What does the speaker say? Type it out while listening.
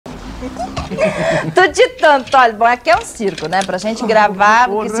Tutti Tanto, olha, bom, aqui é um circo, né? Pra gente gravar,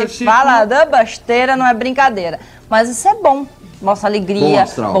 porque se fala da besteira, não é brincadeira. Mas isso é bom, mostra alegria,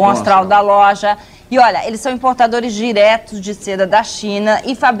 bom astral da loja. E olha, eles são importadores diretos de seda da China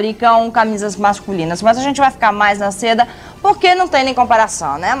e fabricam camisas masculinas. Mas a gente vai ficar mais na seda porque não tem nem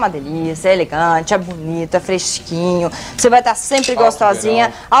comparação, né? É uma delícia, é elegante, é bonito, é fresquinho. Você vai estar sempre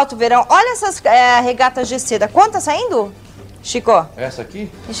gostosinha. Alto verão. Olha essas regatas de seda. Quanto tá saindo, Chico? Essa aqui?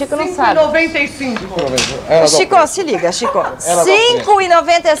 E Chico não sabe. 5,95. Chico, se liga, Chico.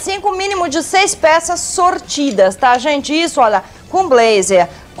 5,95, mínimo de 6 peças sortidas, tá, gente? Isso, olha, com blazer,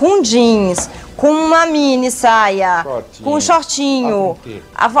 com jeans, com uma mini saia, com um shortinho,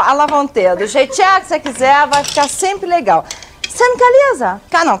 a lavonteira, do jeitinho que você quiser, vai ficar sempre legal. Você não quer lisa?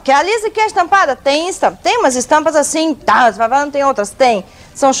 Não, quer lisa e quer estampada? Tem umas estampas assim, tá, você vai falar, não tem outras? Tem.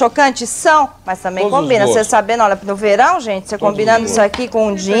 São chocantes? São, mas também combina. Você sabendo, olha, no verão, gente, você combinando isso aqui com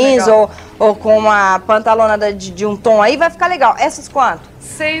um jeans ou com uma pantalona de um tom aí, vai ficar legal. Essas quanto?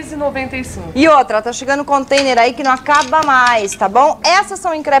 6,95. E outra, tá chegando um container aí que não acaba mais, tá bom? Essas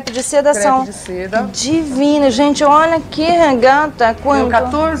são em crepe de seda, são de seda. Divinas, gente, olha que regata. Tem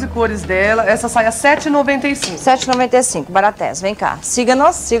 14 cores dela, essa saia 7,95. 7,95, baratés, vem cá.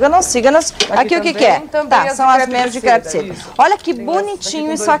 Siga-nos. Aqui o que que é? Tá, são as mesmas de crepe de seda. Olha que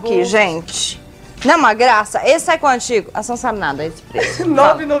bonitinho isso aqui, gente. Não é uma graça? Esse sai quanto, Chico? A Ação sabe nada, esse preço.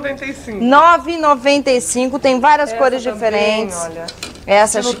 9,95. 9,95, tem várias cores diferentes. Olha.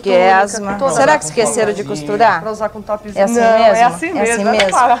 Essa é chiquésima. Será que esqueceram de costurar? Pra usar com topzinho. É assim mesmo? É assim mesmo. É assim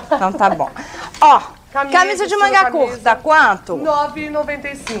mesmo? Então tá bom. Ó, camisa de manga curta, quanto?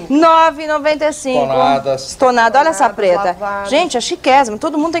 9,95. 9,95. Estonada, olha essa preta. Lavada. Gente, é chiquésima.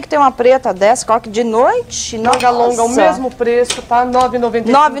 Todo mundo tem que ter uma preta dessa. Coloque de noite. Manga longa, o mesmo preço, tá? 9,95.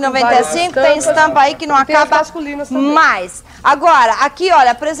 9,95. Tem estampa aí que não acaba mais. Agora, aqui,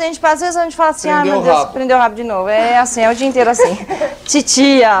 olha, presente para às vezes a gente fala assim, ah, meu Deus, prendeu o rabo de novo. É assim, é o dia inteiro assim.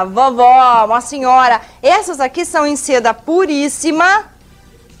 Titia, vovó, uma senhora. Essas aqui são em seda puríssima.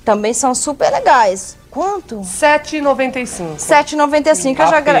 Também são super legais. Quanto? 7,95. 7,95.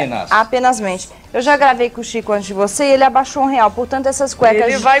 Apenasmente. Eu já gravei com o Chico antes de você e ele abaixou R$1. Portanto, essas cuecas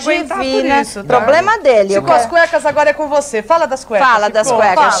ele vai aguentar por isso, tá? Problema dele. Chico, as cuecas agora é com você. Fala das cuecas. Fala das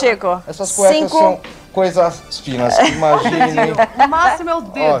cuecas, Chico. Essas cuecas são coisas finas. Imaginem. O máximo é o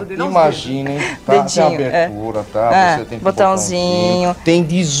dedo dele. Imaginem. Tá? Dedinho, tem abertura, tá? Você tem botãozinho. Tem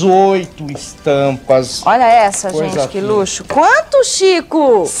 18 estampas. Olha essa, gente, que luxo. Quanto,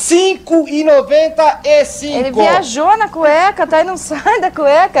 Chico? 5,95. Ele viajou na cueca, tá? E não sai da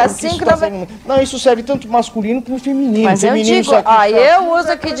cueca. 5,95. Não, isso serve tanto masculino como feminino. Mas feminino, eu digo, ó, eu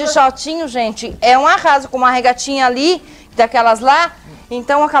uso aqui de shortinho, gente, é um arraso com uma regatinha ali, daquelas lá.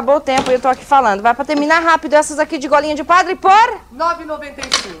 Então acabou o tempo e eu tô aqui falando. Vai pra terminar rápido essas aqui de golinha de padre por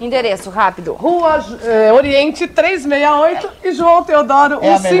 9,95. Endereço, rápido. Rua Oriente 368 e João Teodoro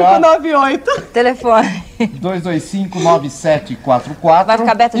 1598. Telefone. 225-9744. Vai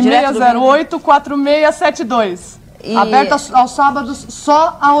ficar aberto direto? 608-4672. Aberta aos sábados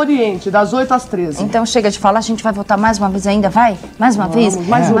só a Oriente, das 8 às 13. Então chega de falar, a gente vai voltar mais uma vez ainda, vai? Mais uma vez?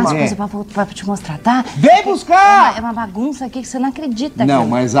 Mais coisa pra te mostrar, tá? Vem buscar! É uma bagunça aqui que você não acredita. Não,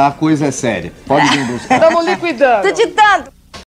 mas a coisa é séria. Pode vir buscar. Estamos liquidando. Tutti Tanto!